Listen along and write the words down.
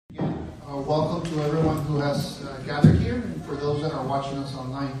Welcome to everyone who has gathered here, and for those that are watching us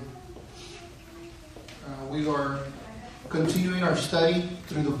online. We are continuing our study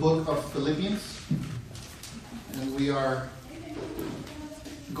through the book of Philippians, and we are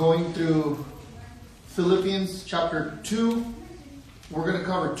going through Philippians chapter 2. We're going to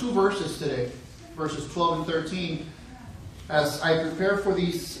cover two verses today, verses 12 and 13. As I prepare for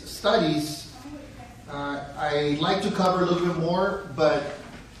these studies, I like to cover a little bit more, but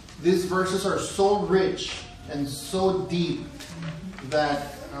these verses are so rich and so deep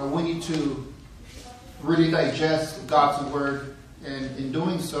that we need to really digest God's Word. And in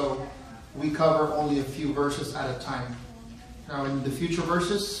doing so, we cover only a few verses at a time. Now, in the future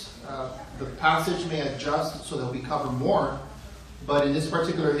verses, the passage may adjust so that we cover more. But in this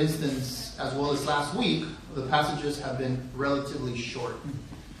particular instance, as well as last week, the passages have been relatively short.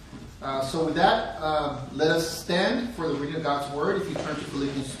 So with that, let us stand for the reading of God's Word. If you turn to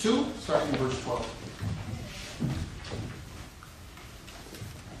Philippians 2, starting in verse 12.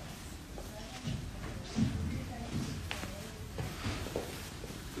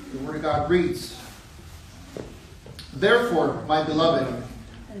 The Word of God reads, "Therefore, my beloved,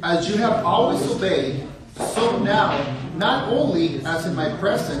 as you have always obeyed, so now, not only as in my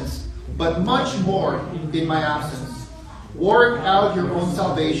presence, but much more in my absence, work out your own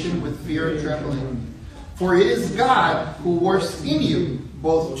salvation with fear and trembling. For it is God who works in you,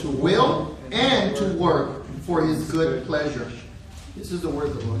 both to will and to work for His good pleasure." This is the word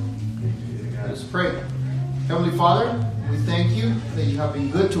of the Lord. Let us pray. Heavenly Father, we thank you that you have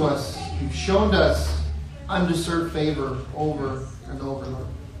been good to us. You've shown us undeserved favor over and over, Lord.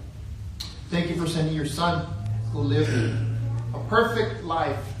 Thank you for sending your Son, who lived a perfect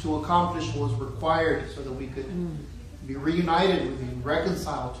life to accomplish what was required so that we could be reunited with you,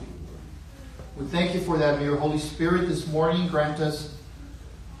 reconciled to you, Lord. We thank you for that. May your Holy Spirit this morning grant us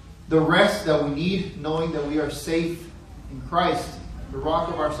the rest that we need, knowing that we are safe in Christ, the rock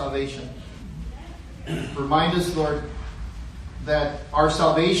of our salvation. Remind us, Lord, that our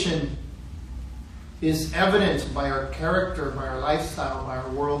salvation is evident by our character, by our lifestyle, by our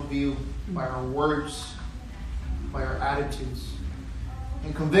worldview, by our words, by our attitudes.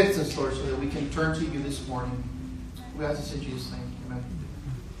 And convict us, Lord, so that we can turn to you this morning. We ask this in Jesus' name. Amen.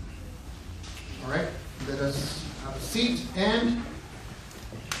 All right. Let us have a seat. And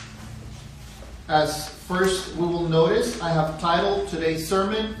as first we will notice, I have titled today's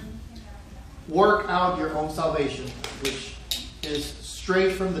sermon, "Work Out Your Own Salvation," which is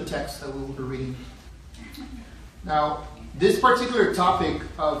straight from the text that we will be reading. Now, this particular topic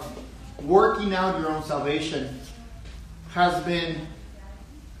of working out your own salvation has been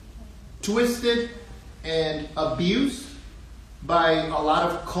twisted and abused by a lot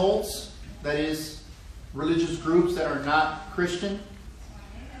of cults, that is, religious groups that are not Christian.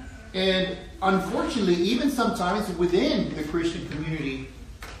 And unfortunately, even sometimes within the Christian community,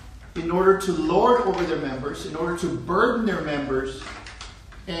 in order to lord over their members, in order to burden their members,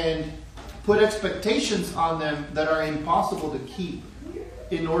 and put expectations on them that are impossible to keep,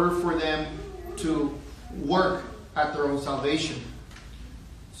 in order for them to work at their own salvation.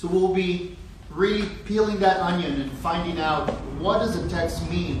 So we'll be really peeling that onion and finding out, what does the text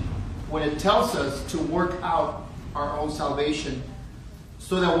mean when it tells us to work out our own salvation,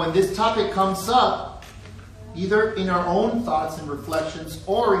 so that when this topic comes up, either in our own thoughts and reflections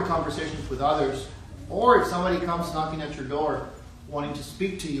or in conversations with others, or if somebody comes knocking at your door wanting to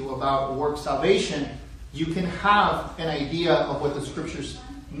speak to you about work salvation, you can have an idea of what the scriptures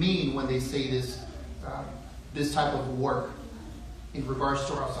mean when they say this type of work in regards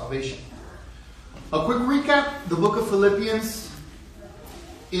to our salvation. A quick recap: the book of Philippians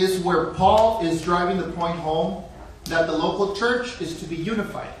is where Paul is driving the point home that the local church is to be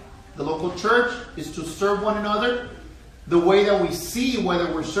unified. The local church is to serve one another. The way that we see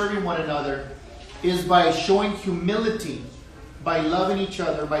whether we're serving one another is by showing humility, by loving each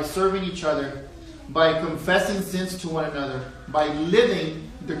other, by serving each other, by confessing sins to one another, by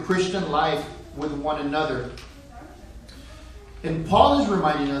living the Christian life with one another. And Paul is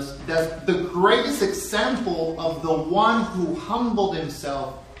reminding us that the greatest example of the one who humbled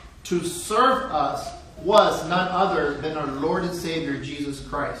himself to serve us was none other than our Lord and Savior, Jesus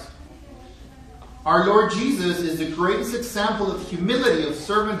Christ. Our Lord Jesus is the greatest example of humility, of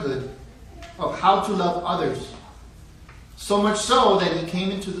servanthood, of how to love others. So much so that He came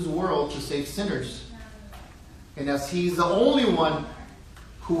into this world to save sinners. And as He's the only one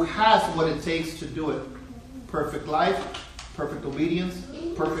who has what it takes to do it: perfect life, perfect obedience,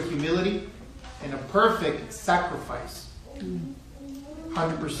 perfect humility, and a perfect sacrifice.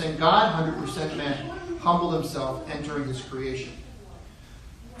 100% God, 100% man, humbled Himself, entering His creation.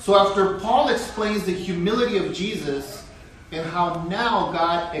 So after Paul explains the humility of Jesus and how now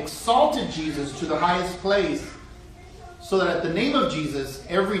God exalted Jesus to the highest place, so that at the name of Jesus,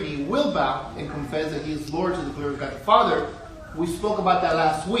 every knee will bow and confess that he is Lord to the glory of God the Father. We spoke about that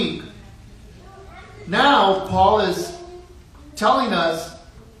last week. Now, Paul is telling us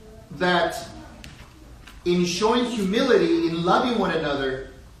that in showing humility, in loving one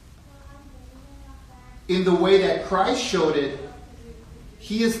another, in the way that Christ showed it,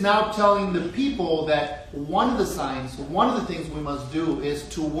 he is now telling the people that one of the signs, one of the things we must do is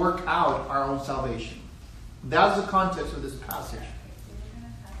to work out our own salvation. That's the context of this passage.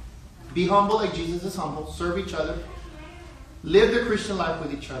 Be humble like Jesus is humble. Serve each other. Live the Christian life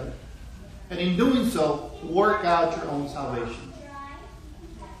with each other. And in doing so, work out your own salvation.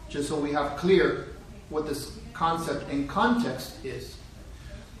 Just so we have clear what this concept and context is.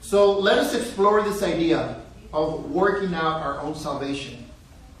 So let us explore this idea of working out our own salvation.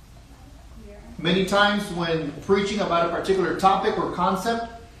 Many times when preaching about a particular topic or concept,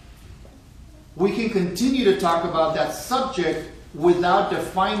 we can continue to talk about that subject without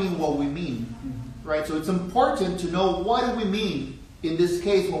defining what we mean. Right? So it's important to know what do we mean in this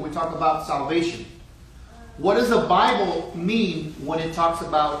case when we talk about salvation. What does the Bible mean when it talks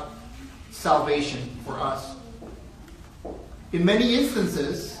about salvation for us? In many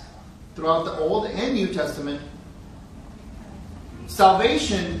instances, throughout the Old and New Testament,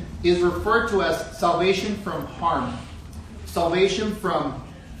 salvation is referred to as salvation from harm, salvation from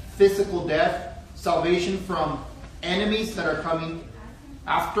physical death, salvation from enemies that are coming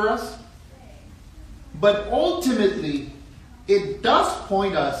after us. But ultimately, it does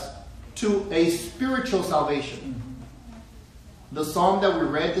point us to a spiritual salvation. The psalm that we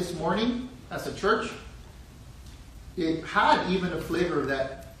read this morning as a church, it had even a flavor of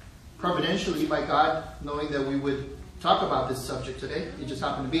that, providentially by God, knowing that we would talk about this subject today. It just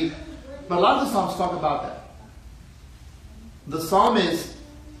happened to be. But a lot of the psalms talk about that. The psalm is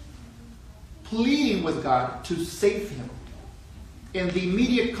pleading with God to save him. And the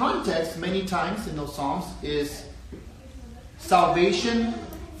immediate context, many times in those psalms, is salvation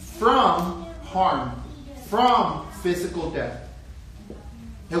from harm, from physical death.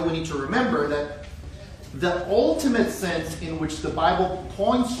 And we need to remember that the ultimate sense in which the Bible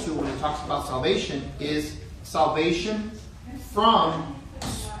points to when it talks about salvation is salvation from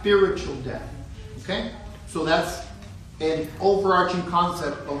spiritual death. Okay? So that's an overarching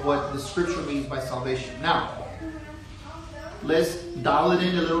concept of what the scripture means by salvation. Now, let's dial it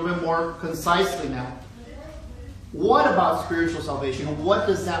in a little bit more concisely now. What about spiritual salvation? What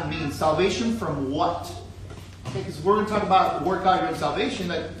does that mean? Salvation from what? Okay, because we're going to talk about work out your own salvation.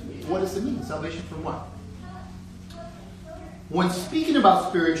 Like, what does it mean? Salvation from what? When speaking about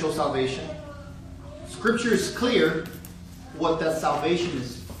spiritual salvation, Scripture is clear what that salvation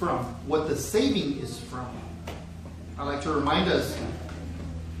is from, what the saving is from. I like to remind us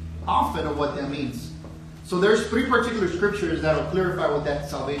often of what that means. So there's three particular scriptures that will clarify what that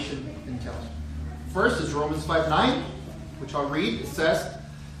salvation entails. First is Romans 5:9, which I'll read. It says,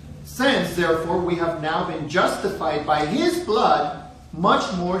 "Since therefore we have now been justified by his blood,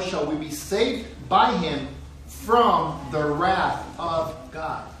 much more shall we be saved by him from the wrath of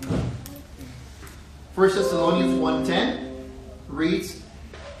God." 1 Thessalonians 1:10 reads,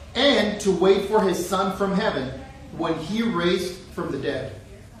 "And to wait for his Son from heaven, when he raised from the dead,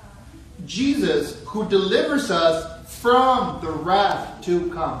 Jesus, who delivers us from the wrath to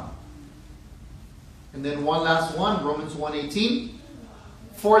come." And then one last one, Romans 1:18.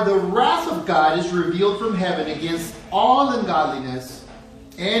 "For the wrath of God is revealed from heaven against all ungodliness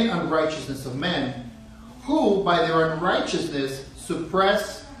and unrighteousness of men, who by their unrighteousness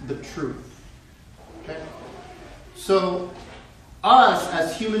suppress the truth." Okay? So, us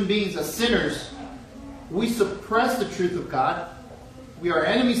as human beings, as sinners, we suppress the truth of God. We are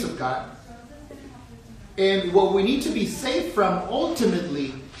enemies of God. And what we need to be saved from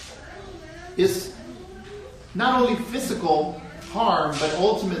ultimately is not only physical harm, but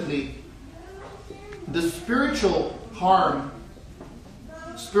ultimately the spiritual harm,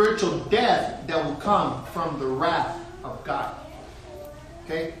 spiritual death that will come from the wrath of God.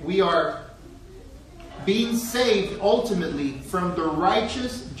 Okay? We are being saved ultimately from the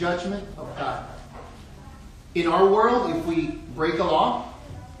righteous judgment of God. In our world, if we break a law,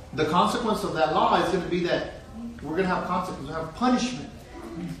 the consequence of that law is going to be that we're going to have consequences. We're going to have punishment.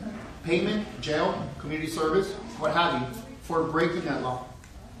 Payment, jail, community service, what have you, for breaking that law.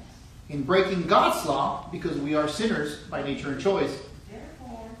 In breaking God's law, because we are sinners by nature and choice,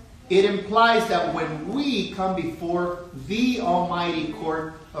 it implies that when we come before the almighty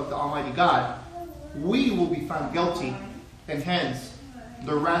court of the Almighty God, we will be found guilty, and hence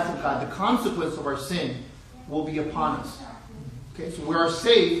the wrath of God, the consequence of our sin, will be upon us. Okay, so we are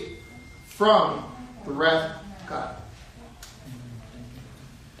saved from the wrath of God.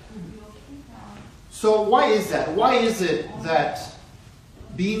 So why is that? Why is it that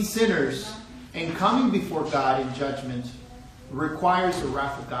being sinners and coming before God in judgment requires the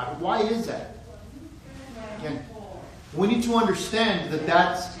wrath of God? Why is that? Again, we need to understand that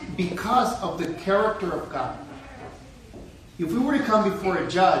that's because of the character of God. If we were to come before a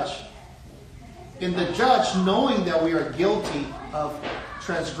judge, and the judge, knowing that we are guilty of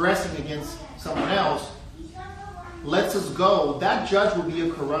transgressing against someone else, lets us go, that judge will be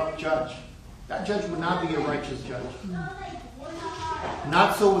a corrupt judge. That judge would not be a righteous judge.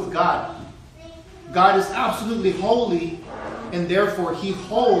 Not so with God. God is absolutely holy, and therefore He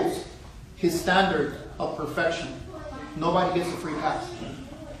holds His standard of perfection. Nobody gets a free pass.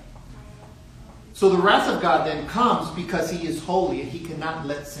 So the wrath of God then comes because He is holy and He cannot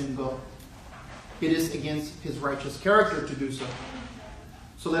let sin go. It is against His righteous character to do so.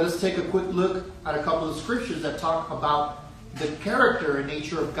 So let us take a quick look at a couple of scriptures that talk about the character and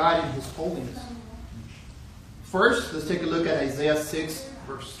nature of God and His holiness. First, let's take a look at Isaiah 6,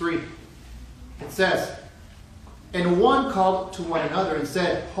 verse 3. It says, "And one called to one another and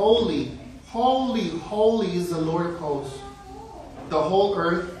said, Holy, holy, holy is the Lord of hosts. The whole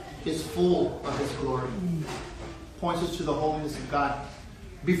earth is full of His glory." Points us to the holiness of God.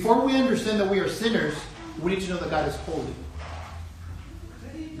 Before we understand that we are sinners, we need to know that God is holy.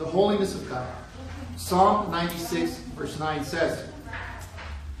 The holiness of God. Psalm 96, verse 9 says,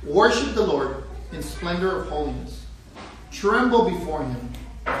 "Worship the Lord in splendor of holiness. Tremble before Him,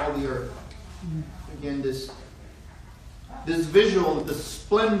 all the earth." Again, this visual of the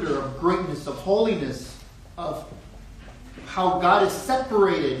splendor of greatness, of holiness, of how God is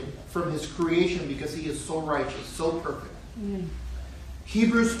separated from His creation because He is so righteous, so perfect.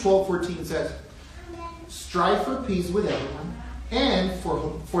 Hebrews 12:14 says, "Strive for peace with everyone, and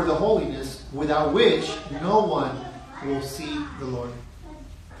for the holiness without which no one will see the Lord."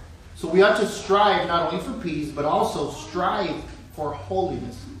 So we ought to strive not only for peace, but also strive for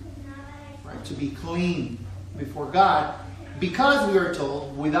holiness. Right? To be clean before God. Because we are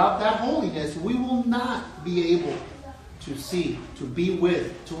told, without that holiness, we will not be able to see, to be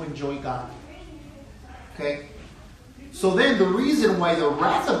with, to enjoy God. Okay? So then the reason why the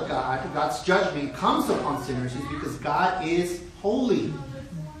wrath of God, God's judgment, comes upon sinners is because God is holy.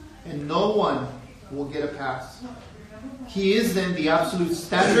 And no one will get a pass. He is then the absolute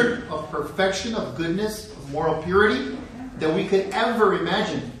standard of perfection, of goodness, of moral purity that we could ever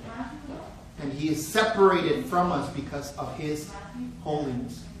imagine. And He is separated from us because of His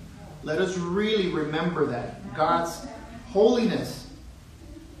holiness. Let us really remember that. God's holiness,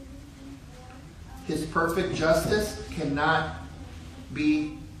 His perfect justice cannot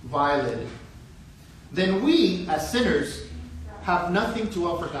be violated. Then we, as sinners, have nothing to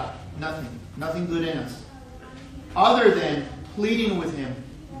offer God. Nothing. Nothing good in us. Other than pleading with Him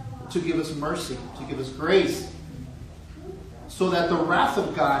to give us mercy, to give us grace, so that the wrath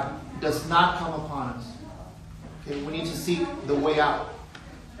of God does not come upon us. Okay, we need to seek the way out.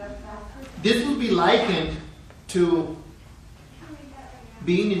 This would be likened to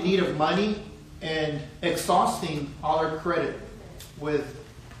being in need of money and exhausting all our credit with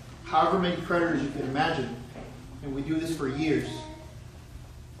however many creditors you can imagine. And we do this for years.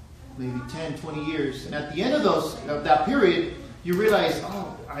 Maybe 10, 20 years. And at the end of that period, you realize,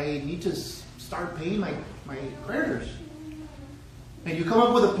 oh, I need to start paying my creditors. And you come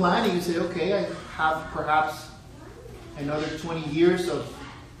up with a plan and you say, okay, I have perhaps another 20 years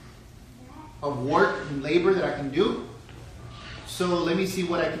of work and labor that I can do. So let me see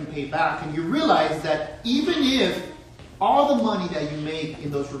what I can pay back. And you realize that even if all the money that you make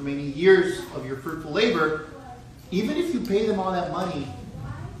in those remaining years of your fruitful labor, even if you pay them all that money,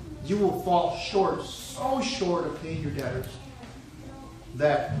 you will fall short, so short of paying your debtors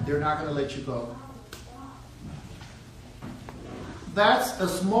that they're not going to let you go. That's a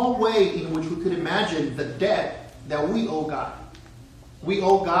small way in which we could imagine the debt that we owe God. We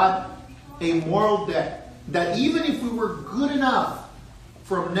owe God a moral debt that even if we were good enough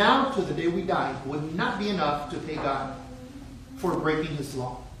from now to the day we die, would not be enough to pay God for breaking His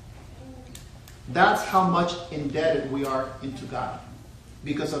law. That's how much indebted we are into God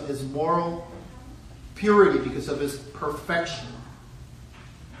because of His moral purity, because of His perfection.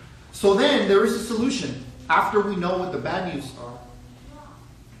 So then there is a solution after we know what the bad news are.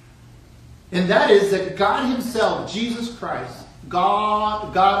 And that is that God Himself, Jesus Christ,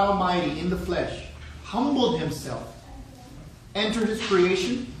 God Almighty in the flesh, humbled Himself, entered His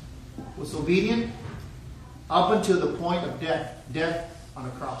creation, was obedient up until the point of death on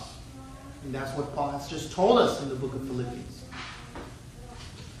a cross. And that's what Paul has just told us in the book of Philippians.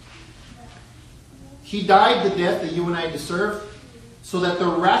 He died the death that you and I deserve, so that the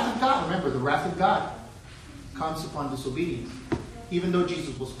wrath of God, remember, the wrath of God comes upon disobedience. Even though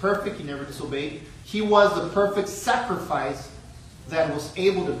Jesus was perfect, he never disobeyed. He was the perfect sacrifice that was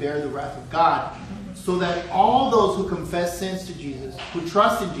able to bear the wrath of God, so that all those who confess sins to Jesus, who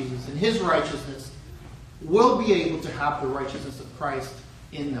trust in Jesus and his righteousness, will be able to have the righteousness of Christ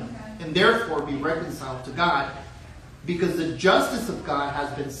in them, and therefore be reconciled to God, because the justice of God has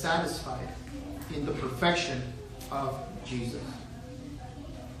been satisfied in the perfection of Jesus.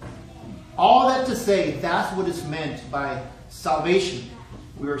 All that to say, that's what is meant by salvation.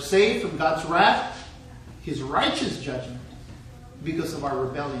 We are saved from God's wrath, his righteous judgment, because of our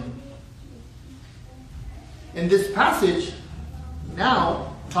rebellion. And this passage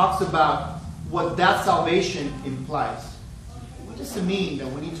now talks about what that salvation implies. What does it mean that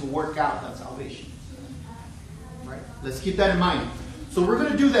we need to work out that salvation? Right? Let's keep that in mind. So we're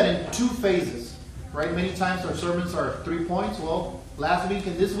going to do that in 2 phases. Right? Many times our sermons are 3 points. Well, last week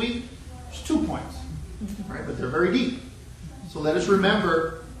and this week, there's 2 points. Right? But they're very deep. So let us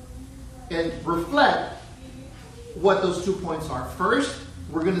remember and reflect what those 2 points are. First,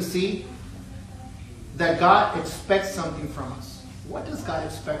 we're going to see that God expects something from us. What does God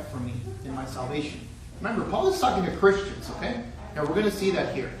expect from me in my salvation? Remember, Paul is talking to Christians, okay? And we're going to see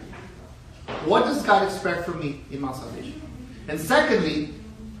that here. What does God expect from me in my salvation? And secondly,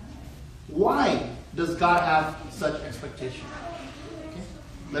 why does God have such expectation? Okay?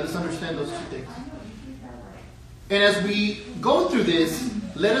 Let us understand those 2 things. And as we go through this,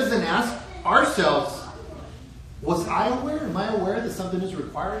 let us then ask ourselves, was I aware? Am I aware that something is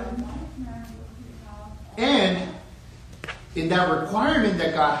required of me? And in that requirement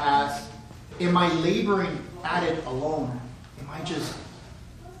that God has, am I laboring at it alone? Am I just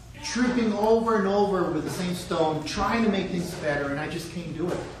tripping over and over with the same stone, trying to make things better, and I just can't do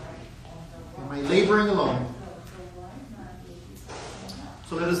it? Am I laboring alone?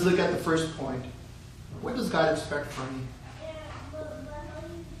 So let us look at the first point. What does God expect from me?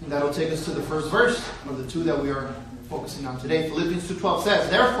 And that'll take us to the first verse of the 2 that we are focusing on today. Philippians 2:12 says,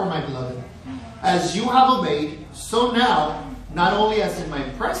 "Therefore, my beloved, as you have obeyed, so now, not only as in my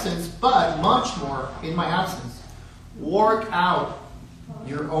presence, but much more in my absence, work out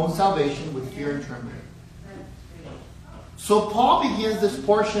your own salvation with fear and trembling." So Paul begins this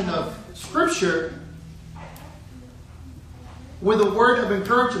portion of Scripture with a word of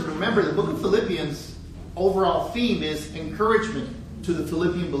encouragement. Remember, the book of Philippians' overall theme is encouragement to the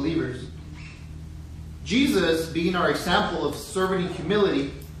Philippian believers. Jesus, being our example of serving in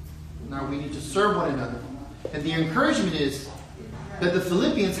humility, now we need to serve one another. And the encouragement is that the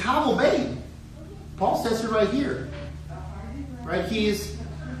Philippians have obeyed. Paul says it right here. Right? He is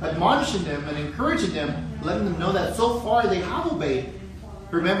admonishing them and encouraging them, letting them know that so far they have obeyed.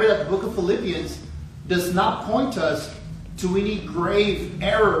 Remember that the book of Philippians does not point us to any grave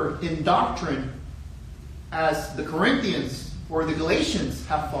error in doctrine as the Corinthians or the Galatians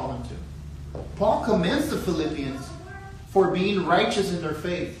have fallen to. Paul commends the Philippians for being righteous in their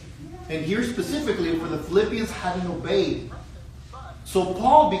faith. And here specifically for the Philippians having obeyed. So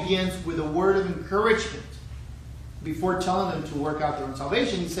Paul begins with a word of encouragement. Before telling them to work out their own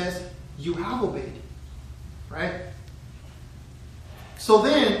salvation, he says, you have obeyed. Right? So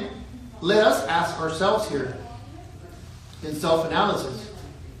then, let us ask ourselves here in self-analysis.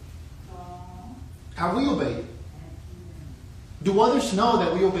 Have we obeyed? Do others know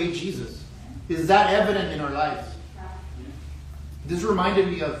that we obey Jesus? Is that evident in our lives? This reminded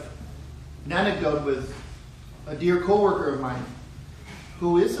me of an anecdote with a dear co-worker of mine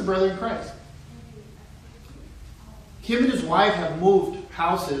who is a brother in Christ. Him and his wife have moved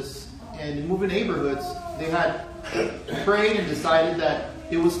houses and moved neighborhoods. They had prayed and decided that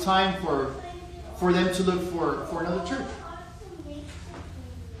it was time for them to look for another church.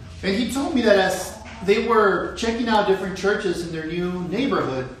 And he told me that as they were checking out different churches in their new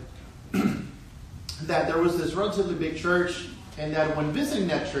neighborhood, that there was this relatively big church, and that when visiting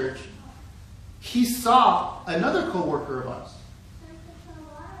that church, he saw another co-worker of ours.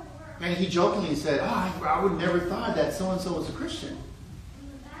 And he jokingly said, I would never thought that so-and-so was a Christian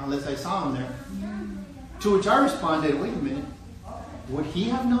unless I saw him there. To which I responded, wait a minute, would he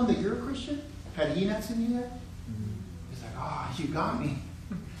have known that you're a Christian? Had he not seen you there? He's like, you got me.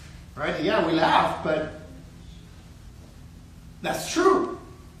 Right? Yeah, we laughed, but that's true.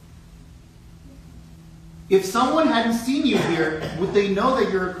 If someone hadn't seen you here, would they know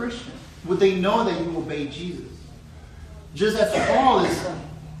that you're a Christian? Would they know that you obey Jesus? Just as Paul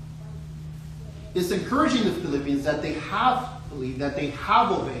is encouraging the Philippians that they have believe that they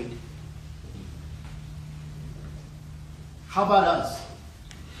have obeyed. How about us?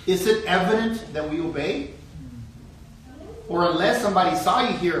 Is it evident that we obey? Or unless somebody saw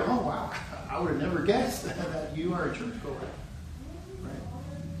you here, oh wow, I would have never guessed that you are a churchgoer. Right?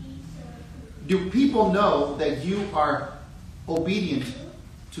 Do people know that you are obedient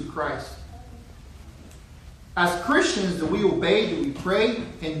to Christ? As Christians, do we obey, do we pray,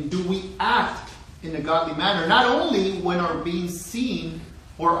 and do we act in a godly manner? Not only when are being seen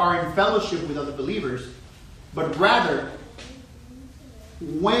or are in fellowship with other believers, but rather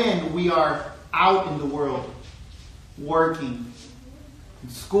when we are out in the world, working, in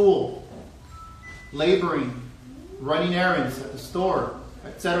school, laboring, running errands at the store,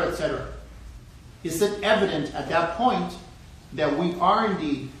 etc., etc. Is it evident at that point that we are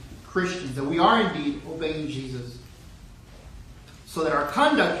indeed Christians, that we are indeed obeying Jesus? So that our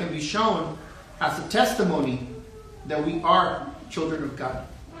conduct can be shown as a testimony that we are children of God.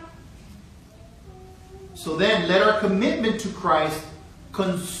 So then, let our commitment to Christ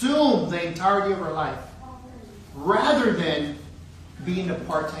consume the entirety of our life, rather than being a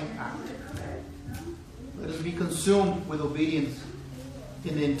part-time act. Let us be consumed with obedience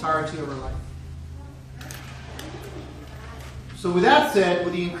in the entirety of our life. So with that said,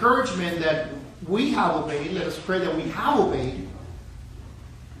 with the encouragement that we have obeyed, let us pray that we have obeyed,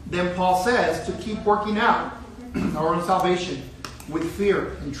 then Paul says to keep working out our own salvation with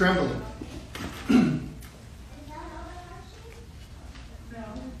fear and trembling.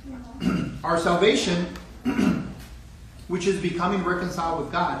 Our salvation, which is becoming reconciled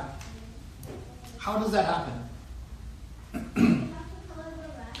with God. How does that happen?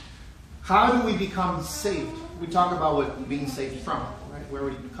 How do we become saved? We talk about what being saved from, right? We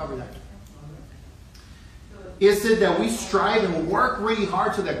already covered that. Is it that we strive and work really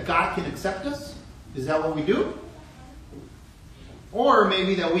hard so that God can accept us? Is that what we do? Or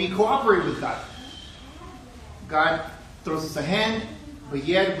maybe that we cooperate with God. God throws us a hand, but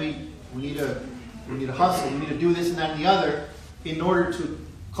yet we need to hustle, we need to do this and that and the other in order to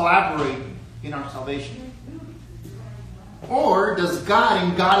collaborate in our salvation. Or does God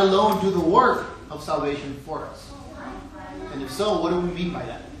and God alone do the work of salvation for us? And if so, what do we mean by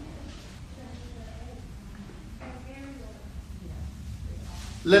that?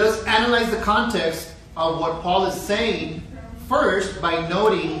 Let us analyze the context of what Paul is saying first by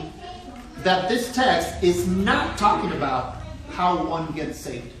noting that this text is not talking about how one gets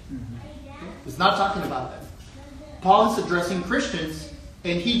saved. It's not talking about that. Paul is addressing Christians,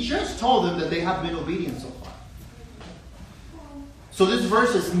 and he just told them that they have been obedient so far. So this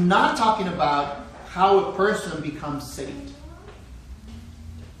verse is not talking about how a person becomes saved.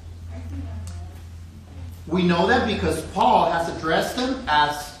 We know that because Paul has addressed them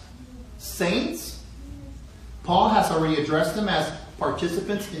as saints. Paul has already addressed them as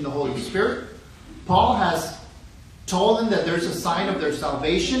participants in the Holy Spirit. Paul has told them that there's a sign of their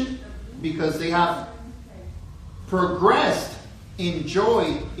salvation because they have progressed in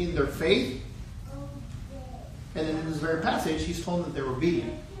joy in their faith. And then in this very passage, he's told them that they're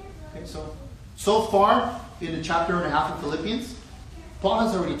obedient. Okay, so far in the chapter and a half of Philippians, Paul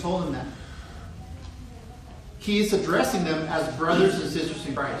has already told them that. He is addressing them as brothers and sisters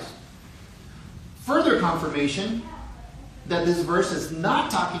in Christ. Further confirmation that this verse is not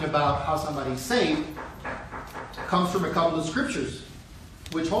talking about how somebody's saved comes from a couple of scriptures,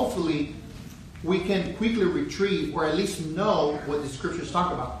 which hopefully we can quickly retrieve or at least know what the scriptures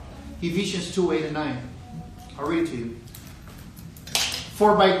talk about. Ephesians 2, 8 and 9. I'll read it to you.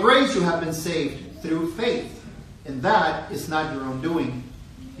 For by grace you have been saved through faith, and that is not your own doing.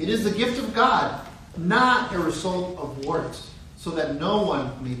 It is the gift of God, not a result of works, so that no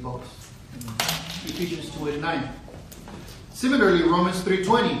one may boast. Ephesians 2, 8 and 9. Similarly, Romans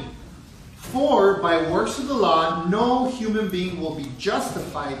 3:20. For by works of the law, no human being will be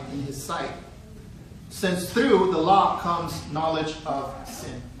justified in his sight, since through the law comes knowledge of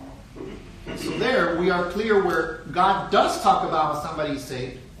sin. So there we are clear where God does talk about how somebody is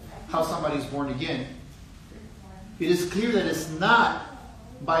saved, how somebody is born again. It is clear that it's not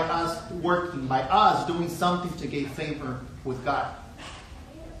by us working, by us doing something to gain favor with God.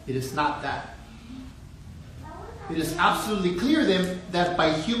 It is not that. It is absolutely clear then that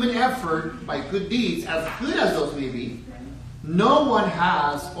by human effort, by good deeds, as good as those may be, no one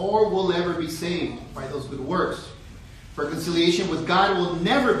has or will ever be saved by those good works. Reconciliation with God will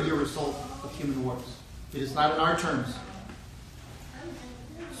never be a result of human works. It is not in our terms.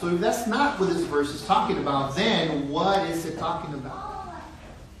 So if that's not what this verse is talking about, then what is it talking about?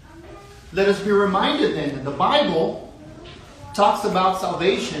 Let us be reminded then that the Bible talks about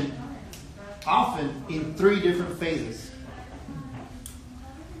salvation often in three different phases.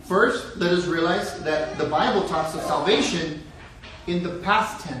 First, let us realize that the Bible talks of salvation in the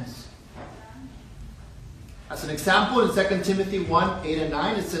past tense. As an example, in 2 Timothy 1, 8 and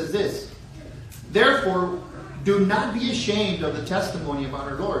 9, it says this: "Therefore, do not be ashamed of the testimony about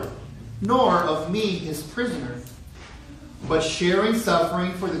our Lord, nor of me, his prisoner, but sharing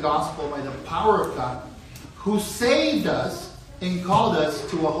suffering for the gospel by the power of God, who saved us and called us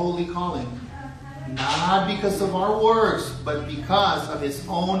to a holy calling, not because of our works, but because of his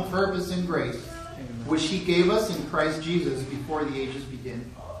own purpose and grace, which he gave us in Christ Jesus before the ages began."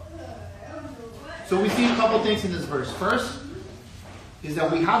 So we see a couple things in this verse. First is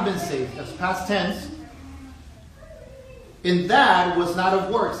that we have been saved. That's past tense. And that was not of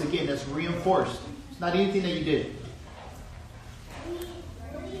works. Again, that's reinforced. It's not anything that you did.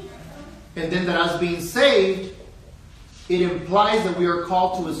 And then that us being saved, it implies that we are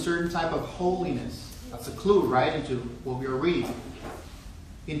called to a certain type of holiness. That's a clue, right, into what we are reading.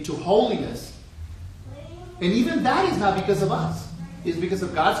 Into holiness. And even that is not because of us. It's because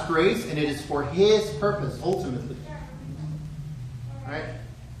of God's grace, and it is for his purpose, ultimately. Right?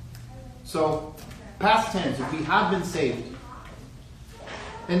 So, past tense, if we have been saved.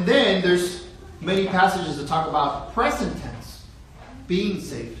 And then there's many passages that talk about present tense, being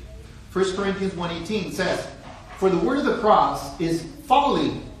saved. 1 Corinthians 1:18 says, "For the word of the cross is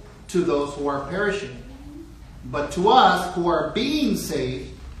folly to those who are perishing, but to us who are being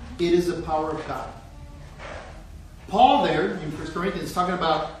saved, it is the power of God." Paul there in 1 Corinthians is talking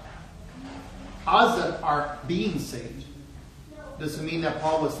about us that are being saved. Does it mean that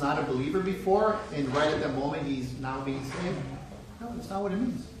Paul was not a believer before and right at that moment he's now being saved? No, that's not what it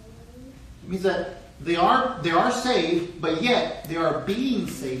means. It means that they are saved, but yet they are being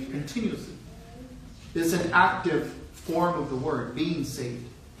saved continuously. It's an active form of the word, being saved.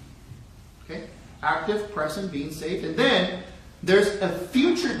 Okay? Active, present, being saved. And then there's a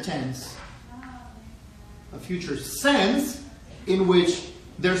future tense, a future sense in which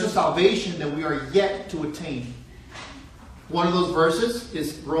there's a salvation that we are yet to attain. One of those verses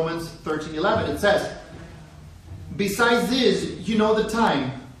is Romans 13:11. It says, "Besides this, you know the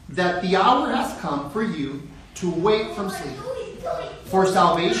time, that the hour has come for you to wake from sleep. For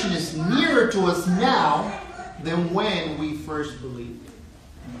salvation is nearer to us now than when we first believed."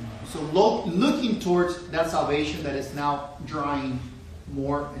 So looking towards that salvation that is now drawing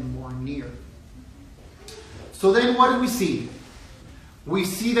more and more near. So then what do we see? We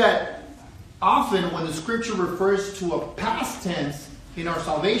see that often when the scripture refers to a past tense in our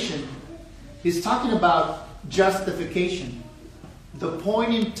salvation, it's talking about justification. The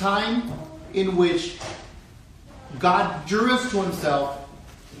point in time in which God drew us to himself,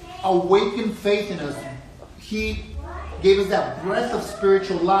 awakened faith in us. He gave us that breath of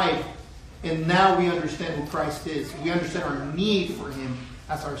spiritual life, and now we understand who Christ is. We understand our need for him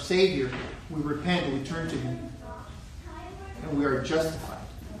as our Savior. We repent and we turn to him. And we are justified.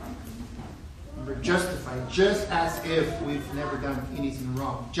 We're justified just as if we've never done anything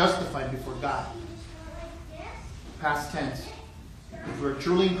wrong. Justified before God. Past tense. If we're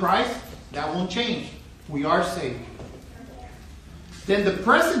truly in Christ, that won't change. We are saved. Then the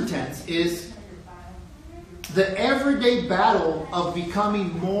present tense is the everyday battle of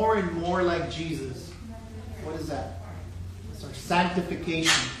becoming more and more like Jesus. What is that? It's our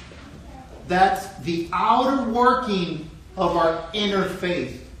sanctification. That's the outer working of our inner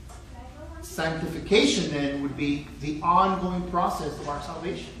faith. Sanctification then would be the ongoing process of our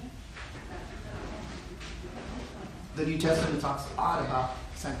salvation. The New Testament talks a lot about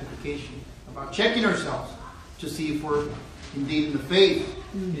sanctification, about checking ourselves to see if we're indeed in the faith.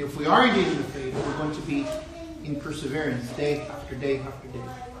 And if we are indeed in the faith, we're going to be in perseverance day after day after day.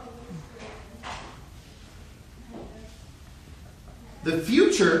 The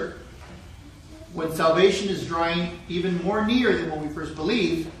future, when salvation is drawing even more near than when we first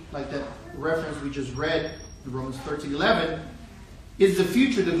believed, like that reference we just read in Romans 13:11, is the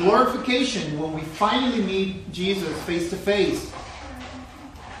future, the glorification, when we finally meet Jesus face to face,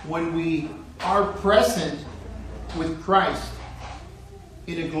 when we are present with Christ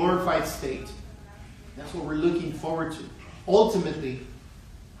in a glorified state. That's what we're looking forward to. Ultimately,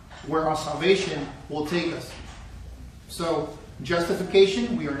 where our salvation will take us. So,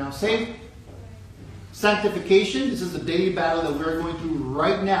 justification, we are now saved. Sanctification, this is the daily battle that we're going through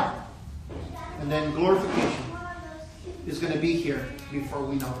right now. And then glorification is going to be here before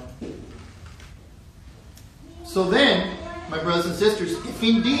we know it. So then, my brothers and sisters, if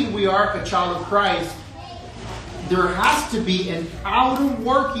indeed we are a child of Christ, there has to be an outer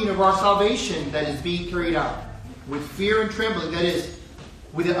working of our salvation that is being carried out with fear and trembling, that is,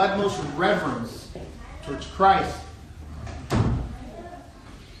 with the utmost reverence towards Christ.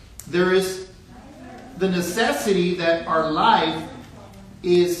 there is the necessity that our life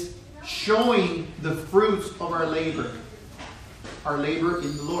is showing the fruits of our labor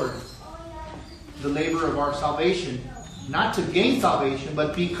in the Lord, the labor of our salvation, not to gain salvation,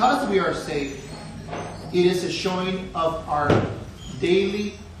 but because we are saved, it is a showing of our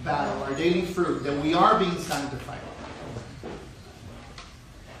daily battle, our daily fruit, that we are being sanctified.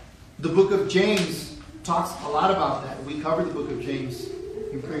 The book of James talks a lot about that. We covered the book of James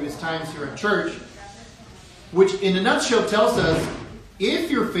in previous times here at church, which in a nutshell tells us, if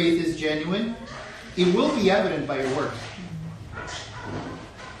your faith is genuine, it will be evident by your works.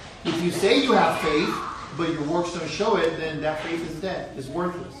 If you say you have faith, but your works don't show it, then that faith is dead, is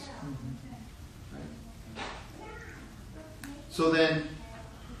worthless. Right? So then,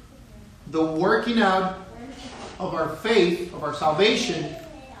 the working out of our faith, of our salvation,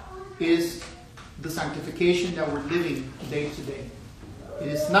 is the sanctification that we're living day to day. It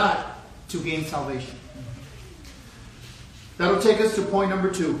is not to gain salvation. That'll take us to point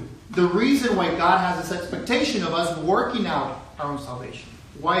number 2. The reason why God has this expectation of us working out our own salvation.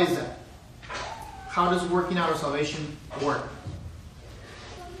 Why is that? How does working out our salvation work?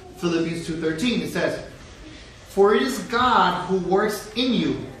 Philippians 2:13, it says, "For it is God who works in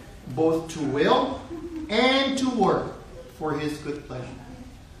you, both to will and to work for His good pleasure."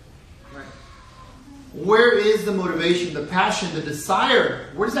 Right. Where is the motivation, the passion, the desire?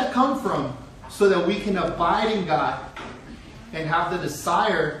 Where does that come from? So that we can abide in God and have the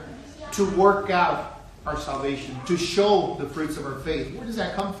desire to work out our salvation, to show the fruits of our faith. Where does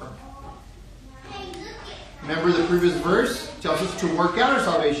that come from? Remember the previous verse tells us to work out our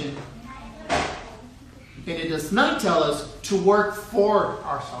salvation. And it does not tell us to work for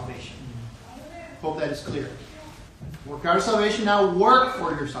our salvation. Hope that is clear. Work out our salvation, now work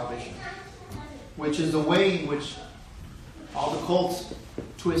for your salvation. Which is the way in which all the cults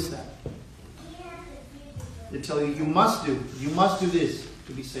twist that. They tell you must do this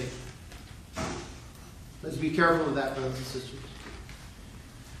to be saved. Let's be careful with that, brothers and sisters.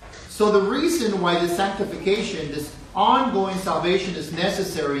 So the reason why this sanctification, this ongoing salvation is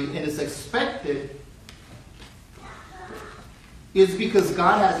necessary and is expected is because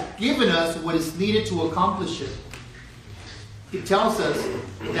God has given us what is needed to accomplish it. It tells us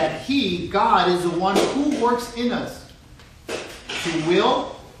that He, God, is the one who works in us to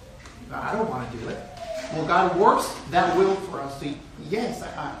will. I don't want to do it. Well, God works that will for us. So yes,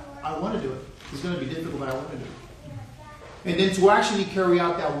 I want to do it. It's going to be difficult, but I want to do it. And then to actually carry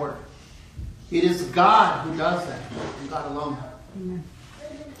out that work. It is God who does that, and God alone. Amen.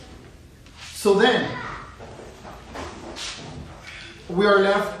 So then, we are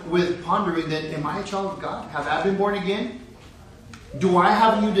left with pondering that, am I a child of God? Have I been born again? Do I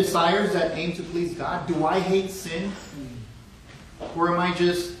have new desires that aim to please God? Do I hate sin? Or am I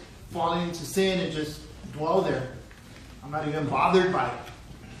just falling into sin and just dwell there? I'm not even bothered by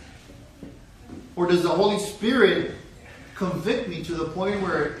it. Or does the Holy Spirit convict me to the point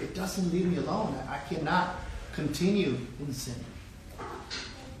where it doesn't leave me alone? I cannot continue in sin.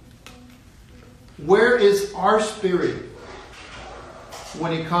 Where is our spirit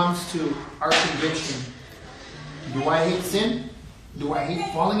when it comes to our conviction? Do I hate sin? Do I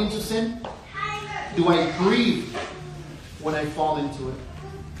hate falling into sin? Do I grieve when I fall into it?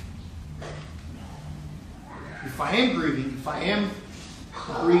 If I am grieving, if I am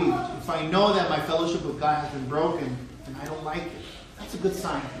grieved, if I know that my fellowship with God has been broken and I don't like it, that's a good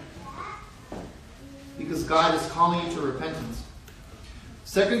sign. Because God is calling you to repentance.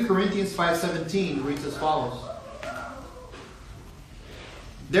 2 Corinthians 5:17 reads as follows.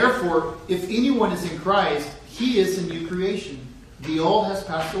 Therefore, if anyone is in Christ, he is a new creation. The old has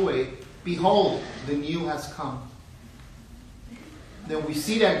passed away. Behold, the new has come. Then we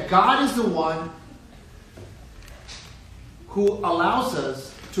see that God is the one who allows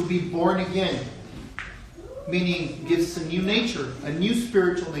us to be born again. Meaning, gives us a new nature, a new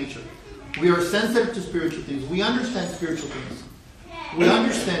spiritual nature. We are sensitive to spiritual things. We understand spiritual things. We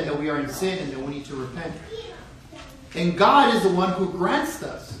understand that we are in sin and that we need to repent. And God is the one who grants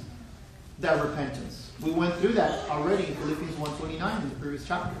us that repentance. We went through that already in Philippians 1:29 in the previous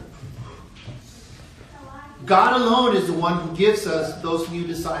chapter. God alone is the one who gives us those new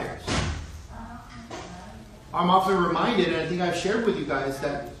desires. I'm often reminded, and I think I've shared with you guys,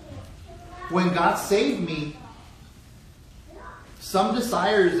 that when God saved me, some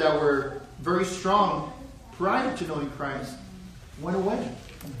desires that were very strong prior to knowing Christ went away.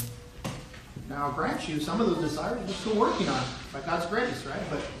 Now, I'll grant you, some of those desires we're still working on by God's grace, right?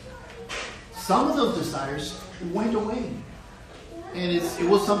 But some of those desires went away. And it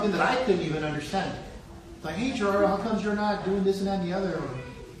was something that I couldn't even understand. Like, hey, Gerardo, how comes you're not doing this and that and the other? Or,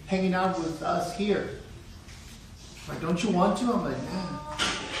 hanging out with us here. Like, don't you want to? I'm like, man,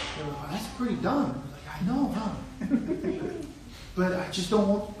 that's pretty dumb. I'm like, I know, huh? But I just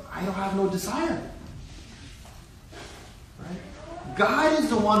don't have no desire. Right? God is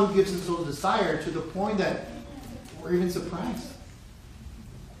the one who gives us those desire to the point that we're even surprised.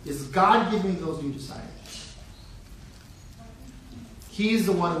 Is God giving those new desires? He's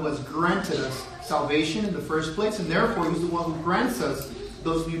the one who has granted us salvation in the first place, and therefore He's the one who grants us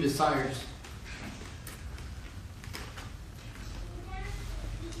those new desires.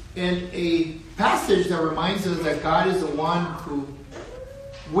 And a passage that reminds us that God is the one who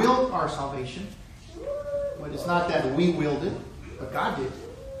willed our salvation. But it's not that we willed it, but God did.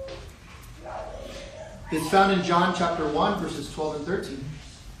 It's found in John chapter 1, verses 12 and 13.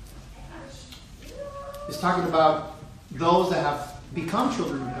 It's talking about those that have become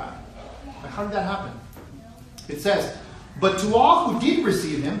children of God. Like, how did that happen? It says, but to all who did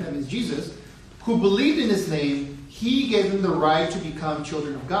receive Him, that means Jesus, who believed in His name, He gave them the right to become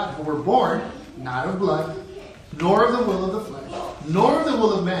children of God, who were born not of blood, nor of the will of the flesh, nor of the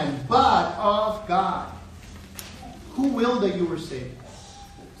will of man, but of God. Who willed that you were saved?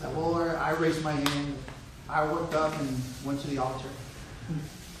 That, well, I raised my hand, I worked up and went to the altar.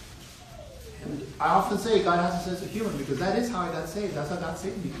 And I often say God has a sense of humor because that is how I got saved. That's how God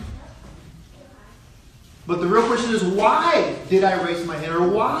saved me. But the real question is, why did I raise my hand? Or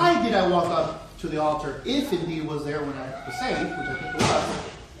why did I walk up to the altar, if indeed was there when I was saved, which I think it was?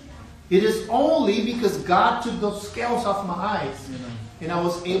 It is only because God took those scales off my eyes. Amen. And I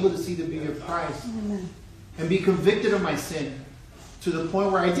was able to see the beauty of Christ. Amen. And be convicted of my sin to the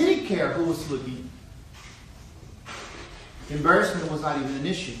point where I didn't care who was looking. Embarrassment was not even an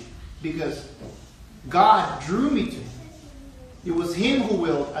issue because God drew me to Him. It was Him who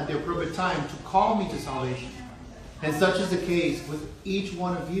willed at the appropriate time to call me to salvation. And such is the case with each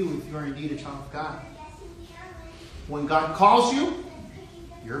one of you if you are indeed a child of God. When God calls you,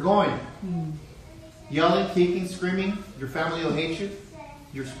 you're going. Yelling, kicking, screaming, your family will hate you.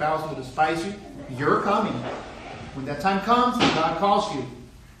 Your spouse will despise you. You're coming. When that time comes and God calls you,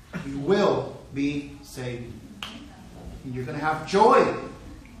 you will be saved. And you're going to have joy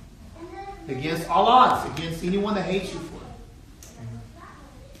against all odds, against anyone that hates you for it.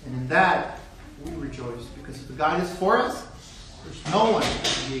 And in that, we rejoice. Because if God is for us, there's no one that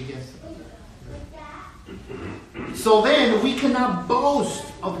can be against us. So then, we cannot boast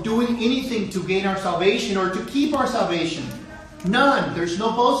of doing anything to gain our salvation or to keep our salvation. None. There's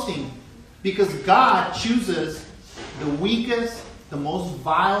no boasting. Because God chooses the weakest, the most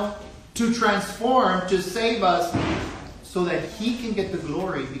vile, to transform, to save us, so that He can get the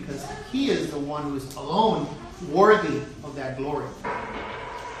glory, because He is the one who is alone worthy of that glory.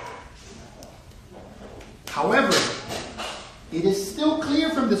 However, it is still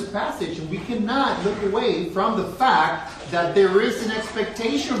clear from this passage, and we cannot look away from the fact that there is an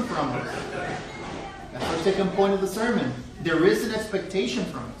expectation from us. That's our second point of the sermon. There is an expectation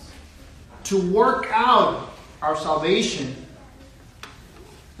from us to work out our salvation,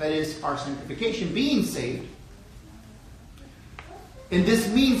 that is, our sanctification, being saved. And this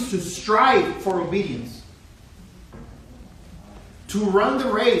means to strive for obedience. To run the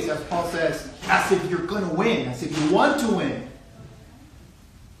race, as Paul says, as if you're going to win, as if you want to win.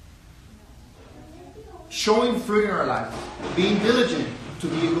 Showing fruit in our lives. Being diligent to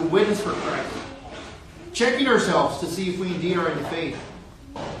be a good witness for Christ. Checking ourselves to see if we indeed are in the faith.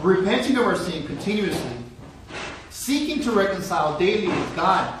 Repenting of our sin continuously. Seeking to reconcile daily with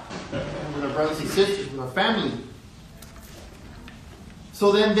God and with our brothers and sisters, with our family.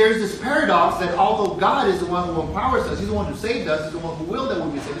 So then there's this paradox that although God is the one who empowers us, He's the one who saved us, He's the one who willed that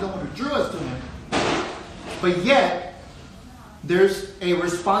we be saved, He's the one who drew us to Him. But yet, there's a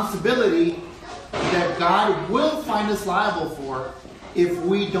responsibility that God will find us liable for if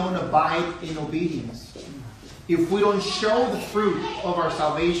we don't abide in obedience. If we don't show the fruit of our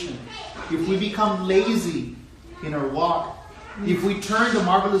salvation. If we become lazy in our walk. If we turn the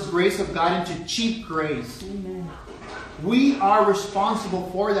marvelous grace of God into cheap grace. Amen. We are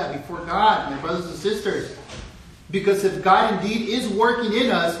responsible for that before God, my brothers and sisters. Because if God indeed is working in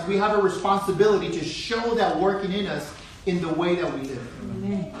us, we have a responsibility to show that working in us in the way that we live.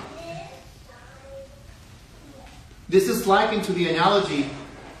 Amen. This is likened to the analogy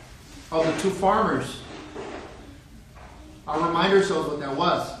of the two farmers. I'll remind ourselves what that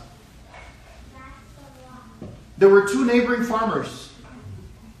was. There were two neighboring farmers,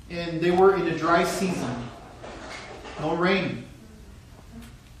 and they were in a dry season. No rain.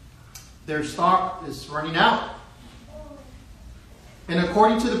 Their stock is running out. And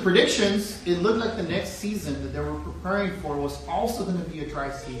according to the predictions, it looked like the next season that they were preparing for was also going to be a dry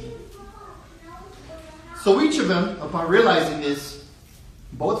season. So each of them, upon realizing this,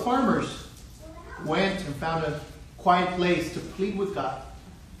 both farmers went and found a quiet place to plead with God,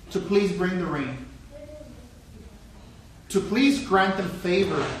 to please bring the rain, to please grant them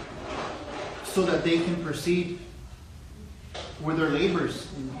favor so that they can proceed with their labors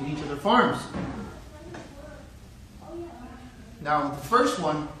in each of their farms. Now, the first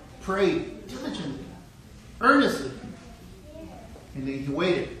one prayed diligently, earnestly, and then he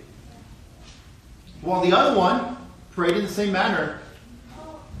waited. While the other one prayed in the same manner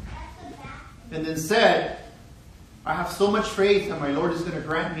and then said, I have so much faith that my Lord is going to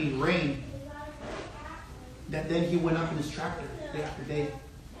grant me rain, that then he went up in his tractor day after day,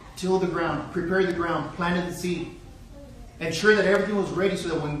 tilled the ground, prepared the ground, planted the seed, ensured that everything was ready so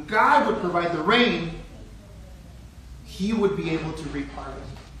that when God would provide the rain, he would be able to reap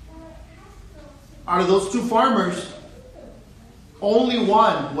harvest. Out of those two farmers, only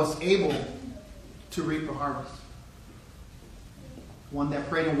one was able to reap a harvest. One that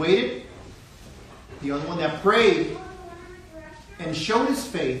prayed and waited, the other one that prayed and showed his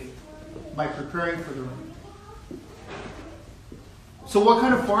faith by preparing for the rain. So what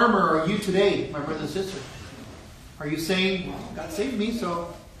kind of farmer are you today, my brother and sister? Are you saying, God saved me,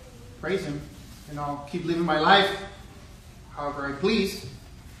 so praise him, and I'll keep living my life however I please?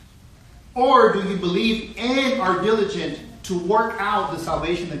 Or do you believe and are diligent to work out the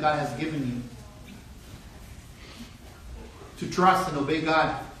salvation that God has given you? To trust and obey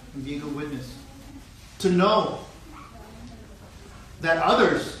God and be a good witness. To know that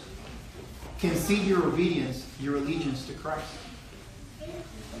others can see your obedience, your allegiance to Christ.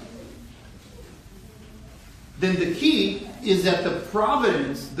 Then the key is that the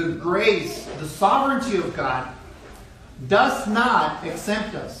providence, the grace, the sovereignty of God does not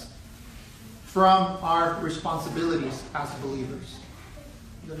exempt us from our responsibilities as believers.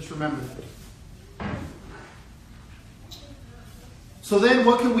 Let us remember that. So then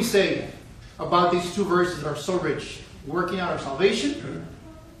what can we say about these two verses that are so rich? Working out our salvation,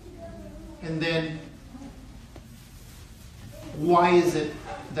 and then why is it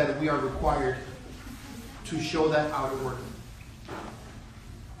that we are required to show that out at work?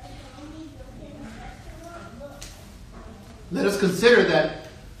 Let us consider that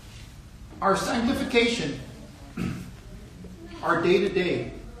our sanctification, our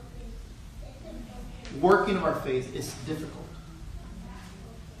day-to-day working of our faith is difficult.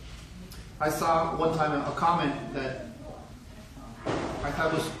 I saw one time a comment that I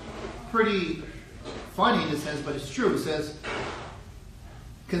thought was pretty funny in a sense, but it's true. It says,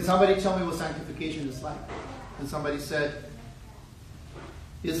 can somebody tell me what sanctification is like? And somebody said,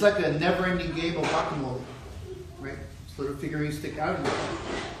 it's like a never-ending game of whack-a-mole, right? This little figurines stick out and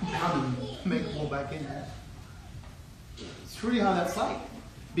down and make them go back in. It's really how that's like.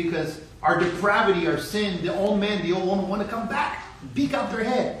 Because our depravity, our sin, the old man, the old woman want to come back, peek out their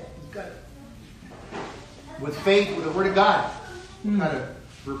head. You've got it. With faith, with the Word of God, you've got to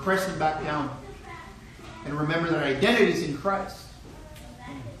repress them back down. And remember that our identity is in Christ.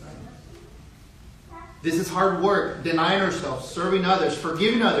 This is hard work, denying ourselves, serving others,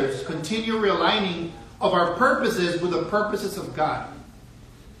 forgiving others, continue realigning of our purposes with the purposes of God.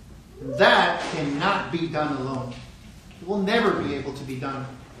 That cannot be done alone. It will never be able to be done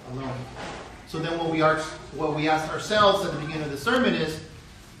alone. So then what we ask ourselves at the beginning of the sermon is,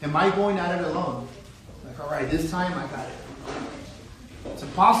 am I going at it alone? Like, all right, this time I got it. It's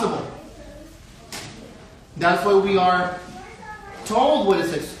impossible. That's why we are told what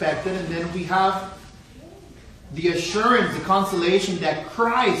is expected, and then we have the assurance, the consolation that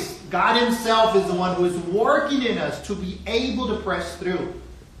Christ, God Himself, is the one who is working in us to be able to press through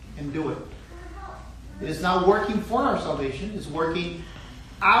and do it. It is not working for our salvation, it's working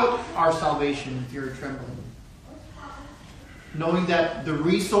out our salvation in fear and trembling. Knowing that the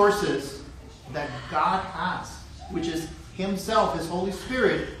resources that God has, which is Himself, His Holy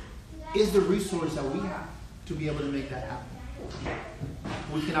Spirit, is the resource that we have to be able to make that happen.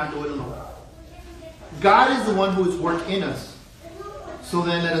 We cannot do it alone. God is the one who is working in us. So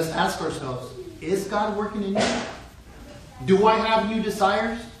then let us ask ourselves, is God working in you? Do I have new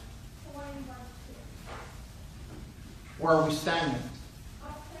desires? Or are we stagnant?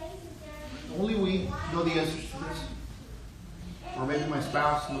 Only we know the answers to this. Or maybe my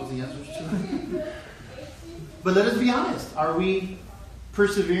spouse knows the answers to it. But let us be honest. Are we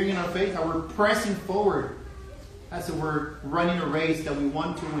persevering in our faith? Are we pressing forward as if we're running a race that we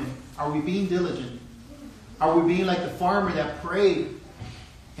want to win? Are we being diligent? Are we being like the farmer that prayed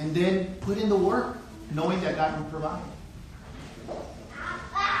and then put in the work, knowing that God will provide?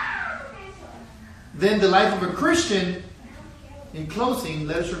 then the life of a Christian, in closing,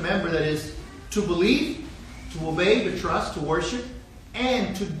 let us remember that is to believe, to obey, to trust, to worship,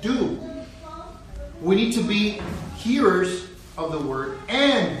 and to do. We need to be hearers of the word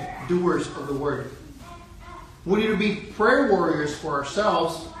and doers of the word. We need to be prayer warriors for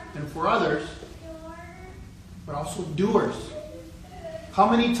ourselves and for others, but also doers. How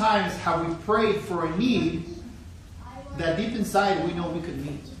many times have we prayed for a need that deep inside we know we could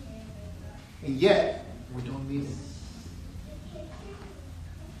meet, and yet we don't meet it?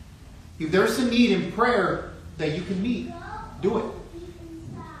 If there's a need in prayer that you can meet, do it.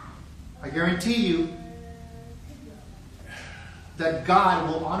 I guarantee you that God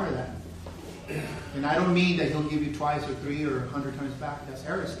will honor that. And I don't mean that He'll give you twice or 3 or 100 times back. That's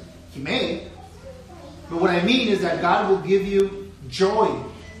heresy. He may. But what I mean is that God will give you joy.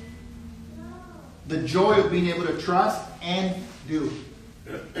 The joy of being able to trust and do.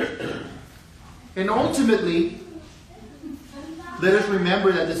 And ultimately, let us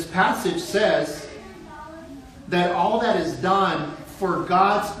remember that this passage says that all that is done for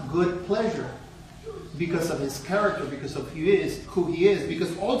God's good pleasure, because of His character, because of who He is,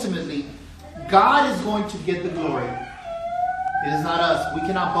 because ultimately God is going to get the glory. It is not us. We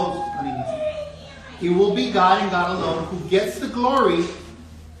cannot boast on anything. It will be God and God alone who gets the glory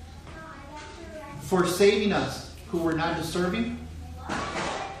for saving us, who were not deserving,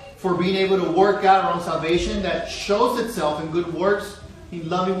 for being able to work out our own salvation that shows itself in good works, in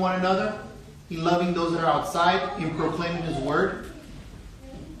loving one another, in loving those that are outside, in proclaiming His word,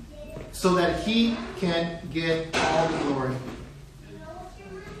 so that He can get all the glory.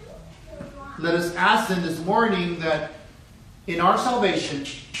 Let us ask then this morning that in our salvation,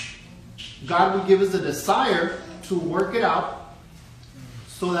 God would give us a desire to work it out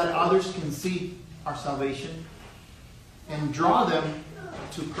so that others can see our salvation and draw them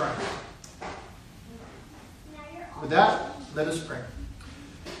to Christ. With that, let us pray.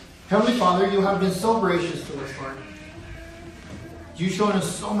 Heavenly Father, You have been so gracious to us, Lord. You've shown us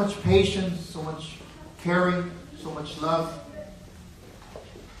so much patience, so much caring, so much love.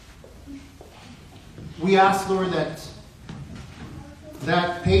 We ask, Lord, that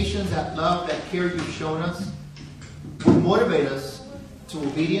patience, that love, that care You've shown us would motivate us to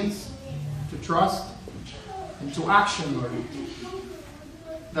obedience, to trust, and to action, Lord.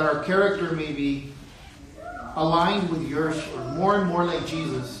 That our character may be aligned with Yours, or more and more like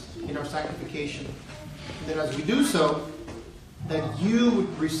Jesus in our sanctification. And that as we do so, that You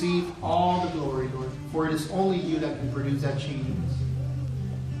would receive all the glory, Lord. For it is only You that can produce that change in us.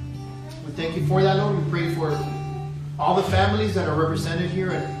 We thank You for that, Lord. We pray for all the families that are represented here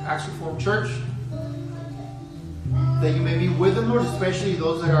at Acts Reformed Church. That You may be with them, Lord, especially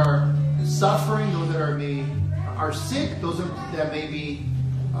those that are suffering, those that are sick, those that may be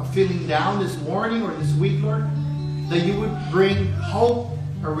feeling down this morning or this week, Lord. That You would bring hope,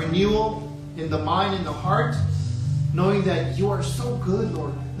 a renewal in the mind and the heart, knowing that You are so good,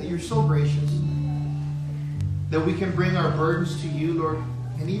 Lord, that You're so gracious, that we can bring our burdens to You, Lord,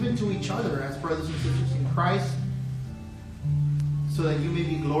 and even to each other as brothers and sisters in Christ, so that You may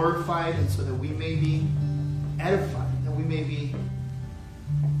be glorified and so that we may be edified, that we may be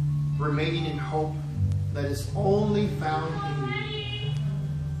remaining in hope that is only found in You.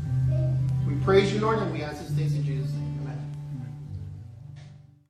 We praise You, Lord, and we ask these things in Jesus' name.